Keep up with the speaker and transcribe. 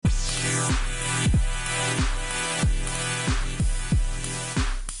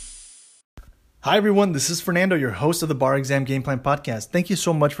Hi everyone, this is Fernando, your host of the Bar Exam Game Plan Podcast. Thank you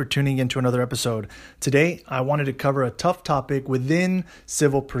so much for tuning in to another episode. Today, I wanted to cover a tough topic within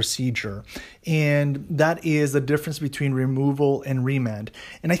civil procedure, and that is the difference between removal and remand.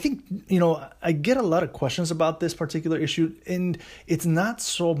 And I think, I get a lot of questions about this particular issue, and it's not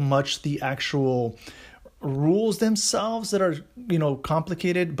so much the actual rules themselves that are,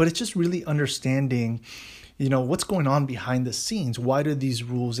 complicated, but it's just really understanding what's going on behind the scenes. Why do these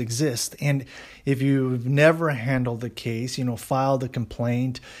rules exist? And if you've never handled the case, filed a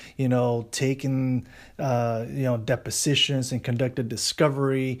complaint, taken, depositions and conducted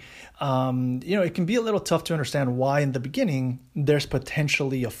discovery, it can be a little tough to understand why in the beginning there's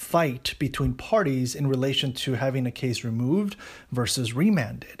potentially a fight between parties in relation to having a case removed versus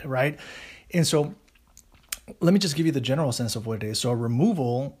remanded, right? And so let me just give you the general sense of what it is. So a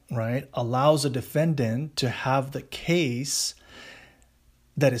removal, right, allows a defendant to have the case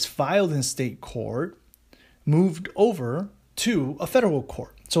that is filed in state court moved over to a federal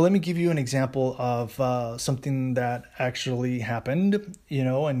court. So let me give you an example of something that actually happened,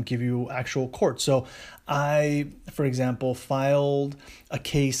 and give you actual court. So I, for example, filed a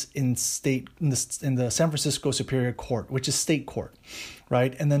case in the San Francisco Superior Court, which is state court,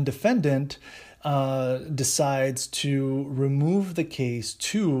 right? And then defendant decides to remove the case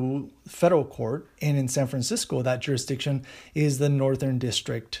to federal court, and in San Francisco, that jurisdiction is the Northern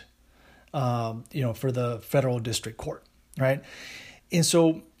District, for the federal district court, right? And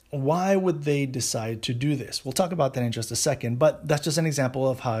so why would they decide to do this? We'll talk about that in just a second, but that's just an example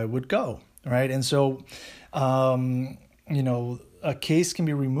of how it would go, right? And so, a case can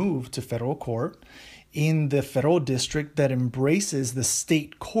be removed to federal court in the federal district that embraces the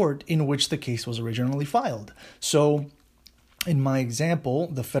state court in which the case was originally filed. So in my example,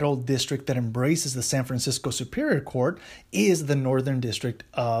 the federal district that embraces the San Francisco Superior Court is the Northern District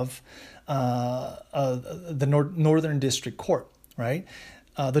of Northern District Court, right?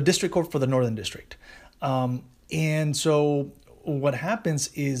 The district court for the Northern District. And so what happens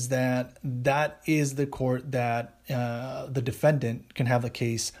is that is the court that the defendant can have the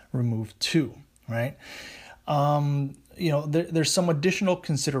case removed to. Right. There's some additional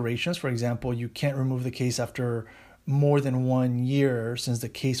considerations. For example, you can't remove the case after more than 1 year since the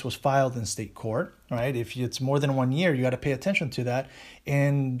case was filed in state court. Right. If it's more than 1 year, you got to pay attention to that.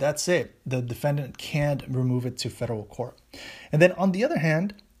 And that's it. The defendant can't remove it to federal court. And then on the other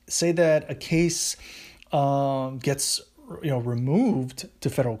hand, say that a case gets removed to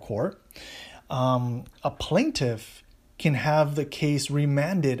federal court. A plaintiff can have the case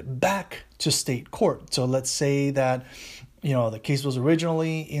remanded back to state court. So let's say that, the case was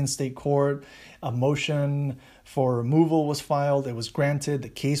originally in state court, a motion for removal was filed, it was granted, the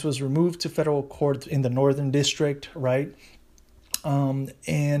case was removed to federal court in the Northern District, right?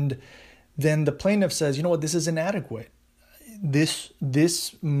 And then the plaintiff says, this is inadequate.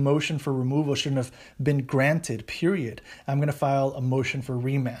 This motion for removal shouldn't have been granted, period. I'm going to file a motion for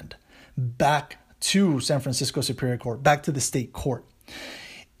remand back to San Francisco Superior Court, back to the state court.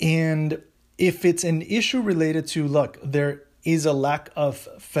 And if it's an issue related to, look, there is a lack of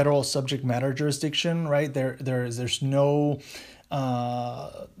federal subject matter jurisdiction, right? There's no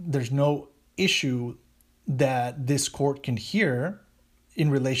issue that this court can hear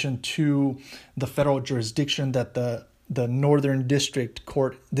in relation to the federal jurisdiction that the Northern District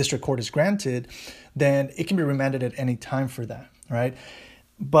Court is granted, then it can be remanded at any time for that, right?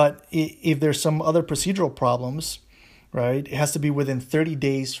 But if there's some other procedural problems, right, it has to be within 30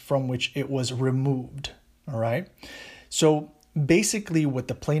 days from which it was removed, all right? So basically what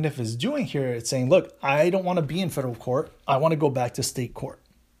the plaintiff is doing here, it's saying, look, I don't want to be in federal court. I want to go back to state court.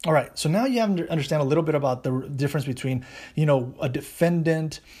 All right, so now you have to understand a little bit about the difference between, a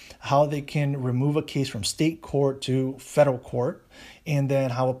defendant, how they can remove a case from state court to federal court, and then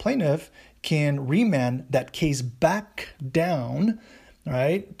how a plaintiff can remand that case back down,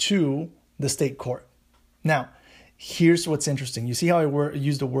 right, to the state court. Now, here's what's interesting. You see how I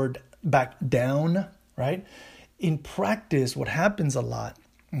use the word back down, right? In practice, what happens a lot,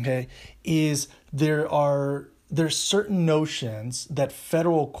 okay, is there's certain notions that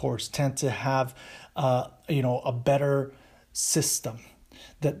federal courts tend to have, a better system.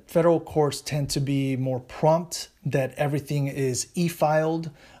 That federal courts tend to be more prompt, that everything is e-filed.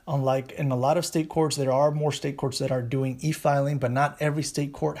 Unlike in a lot of state courts, there are more state courts that are doing e-filing, but not every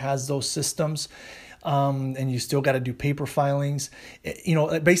state court has those systems. And you still got to do paper filings.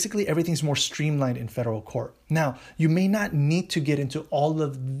 Basically everything's more streamlined in federal court. Now, you may not need to get into all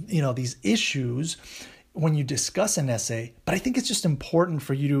of, these issues when you discuss an essay, but I think it's just important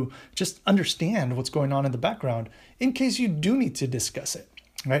for you to just understand what's going on in the background in case you do need to discuss it,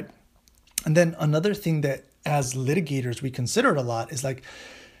 right? And then another thing that as litigators we consider a lot is like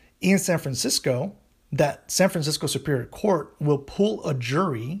in San Francisco, that San Francisco Superior Court will pull a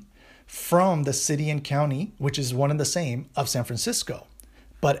jury from the city and county, which is one and the same, of San Francisco.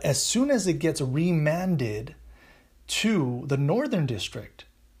 But as soon as it gets remanded to the Northern District,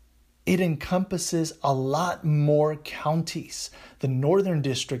 it encompasses a lot more counties. The Northern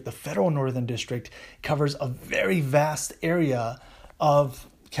District, the federal Northern District, covers a very vast area of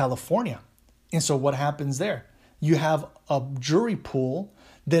California. And so what happens there? You have a jury pool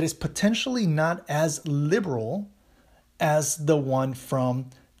that is potentially not as liberal as the one from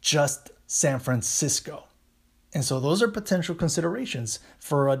just San Francisco. And so those are potential considerations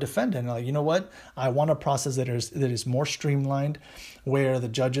for a defendant. Like, you know what? I want a process that is more streamlined, where the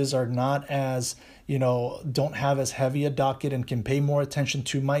judges are not as, don't have as heavy a docket and can pay more attention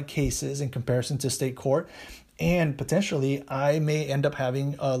to my cases in comparison to state court. And potentially I may end up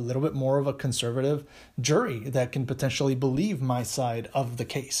having a little bit more of a conservative jury that can potentially believe my side of the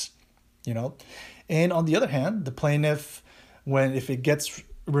case, And on the other hand, the plaintiff, if it gets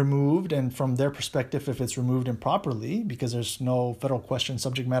removed, and from their perspective, if it's removed improperly because there's no federal question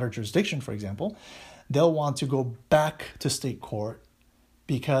subject matter jurisdiction, for example, they'll want to go back to state court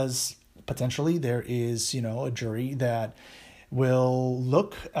because potentially there is, a jury that will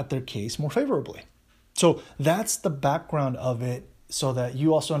look at their case more favorably. So that's the background of it, so that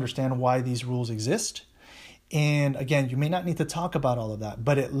you also understand why these rules exist. And again, you may not need to talk about all of that,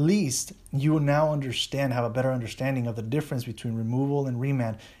 but at least you now have a better understanding of the difference between removal and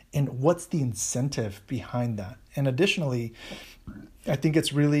remand and what's the incentive behind that. And additionally, I think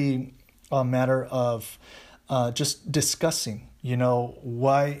it's really a matter of just discussing,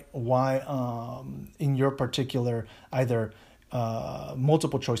 why in your particular either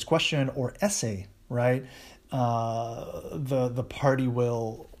multiple choice question or essay, right? The party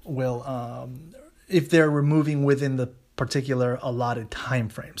will if they're removing within the particular allotted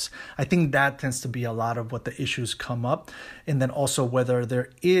timeframes. I think that tends to be a lot of what the issues come up. And then also whether there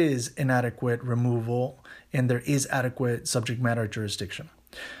is inadequate removal and there is adequate subject matter jurisdiction.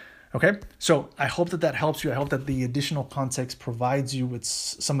 Okay, so I hope that helps you. I hope that the additional context provides you with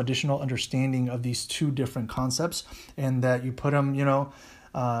some additional understanding of these two different concepts, and that you put them, you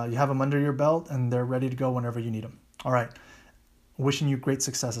have them under your belt and they're ready to go whenever you need them. All right. Wishing you great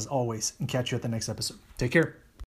success as always, and catch you at the next episode. Take care.